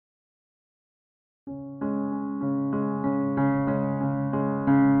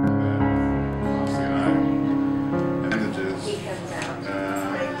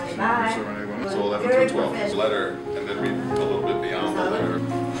Well, his letter, and then read a little bit beyond the letter.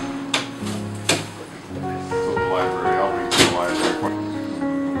 So the library, I'll read the library.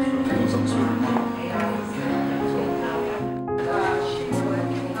 Something sweet.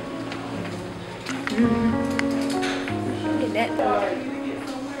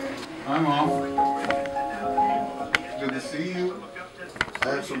 Hi, Mom. Good to see you. I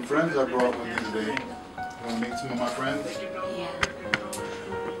have some friends I brought with me today. You want to meet some of my friends? Yeah.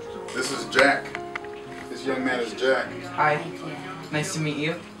 This is Jack. This young man is Jack. Hi. Nice to meet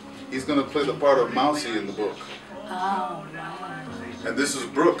you. He's going to play the part of Mousey in the book. Oh, wow. And this is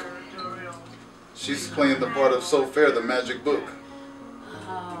Brooke. She's playing the part of So Fair, the magic book.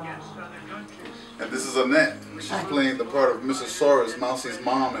 Oh. And this is Annette. She's playing the part of Mrs. Soros, Mousey's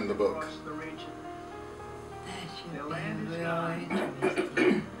mom in the book. That should be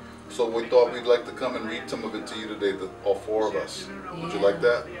really. So we thought we'd like to come and read some of it to you today, all four of us. Would you like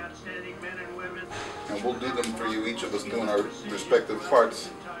that? And we'll do them for you, each of us doing our respective parts.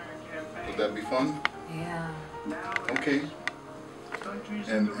 Would that be fun? Yeah. Okay.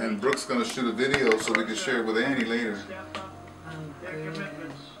 And Brooke's going to shoot a video so we can share it with Annie later. Oh, good.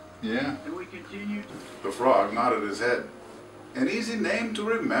 Yeah. The frog nodded his head. An easy name to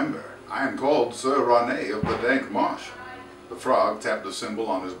remember. I am called Sir Rene of the Dank Marsh. The frog tapped a symbol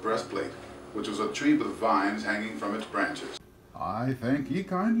on his breastplate, which was a tree with vines hanging from its branches. I thank ye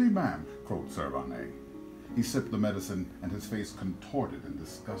kindly, ma'am, crowed Sir Rene. He sipped the medicine, and his face contorted in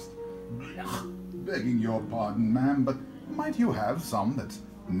disgust. Begging your pardon, ma'am, but might you have some that's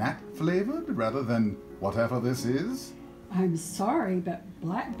nut-flavored rather than whatever this is? I'm sorry, but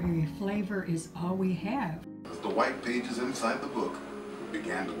blackberry flavor is all we have. As the white pages inside the book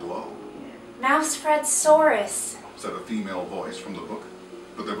began to glow, Mouse Fredsaurus, said a female voice from the book,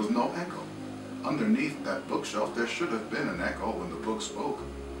 but there was no echo. Underneath that bookshelf there should have been an echo when the book spoke.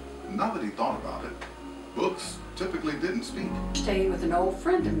 Now that he thought about it, books typically didn't speak. Staying with an old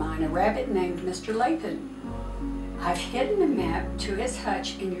friend of mine, a rabbit named Mr. Lathan. I've hidden a map to his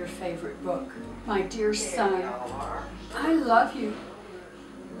hutch in your favorite book. My dear son, I love you.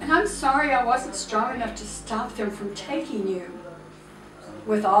 And I'm sorry I wasn't strong enough to stop them from taking you.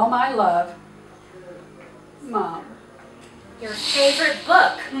 With all my love, Mom. your favorite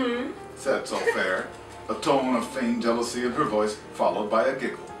book, Said So Fair, a tone of feigned jealousy in her voice, followed by a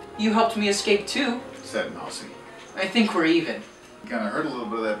giggle. You helped me escape too. Said Mousey. I think we're even. Kind of heard a little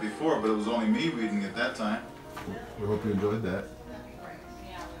bit of that before, but it was only me reading at that time. We hope you enjoyed that.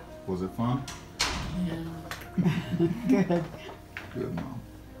 Was it fun? Good. Good, Mom.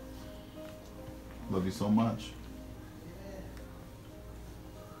 Love you so much.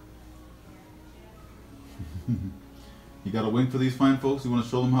 You got a wink for these fine folks? You want to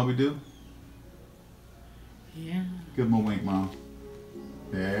show them how we do? Yeah. Give them a wink, Mom.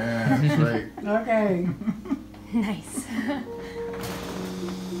 Yeah, that's right. Okay. Nice.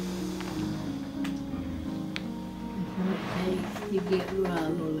 You get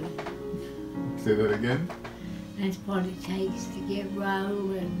rolling. Say that again. That's what it takes to get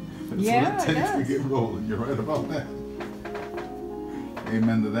rolling. That's Yeah, what it takes it to does. get rolling. You're right about that.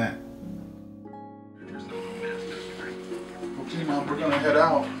 Amen to that. Okay, Mom, we're gonna head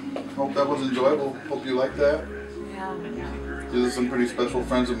out. Hope that was enjoyable. Hope you liked that. Yeah. These are some pretty special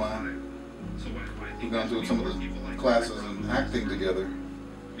friends of mine. We've gone through some of the classes and acting together.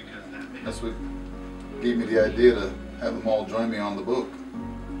 That's what gave me the idea to have them all join me on the book.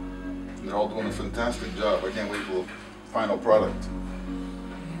 And they're all doing a fantastic job. I can't wait for the final product.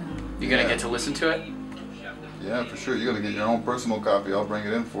 You gonna get to listen to it? Yeah, for sure. You're gonna get your own personal copy. I'll bring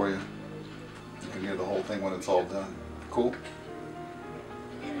it in for you. You can hear the whole thing when it's all done. Cool?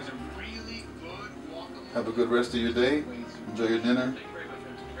 Have a good rest of your day. Enjoy your dinner.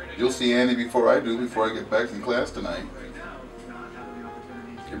 You'll see Annie before I do, before I get back from class tonight.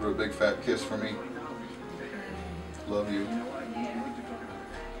 Give her a big fat kiss for me. Love you.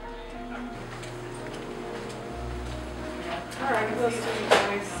 Alright, we'll see you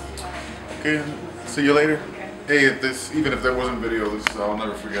guys. Okay, see you later. Hey, if this, even if there wasn't video, this, I'll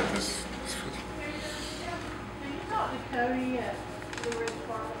never forget this.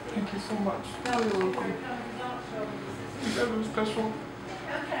 Thank you so much. Oh, you're welcome. You guys are special.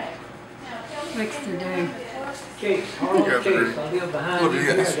 Makes the day. Kate, You guys are great. I'll be behind Love you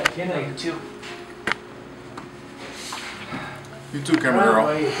guys. You too. You too, camera girl.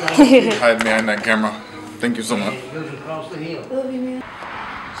 Hide behind that camera. Thank you so much. It goes across the hill. Love you, man.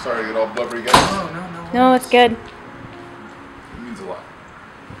 Sorry to get all blubbery, guys. Oh, no. No, it's good. It means a lot.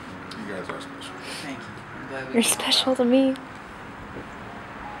 You guys are special. Thank you. I'm glad we You're could help special out. to me.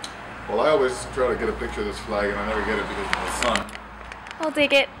 Well, I always try to get a picture of this flag, and I never get it because of the sun. I'll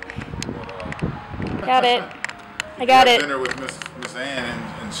take it. But, Got it. I got You it. have dinner with Miss Ann,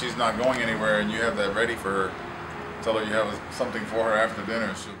 and she's not going anywhere, and you have that ready for her. Tell her you have something for her after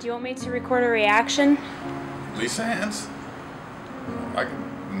dinner. Do you want me to record a reaction? Lisa Ann's? I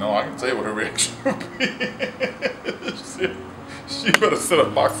can tell you what her reaction would be. she better set a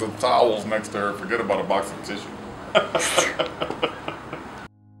box of towels next to her. Forget about a box of tissue.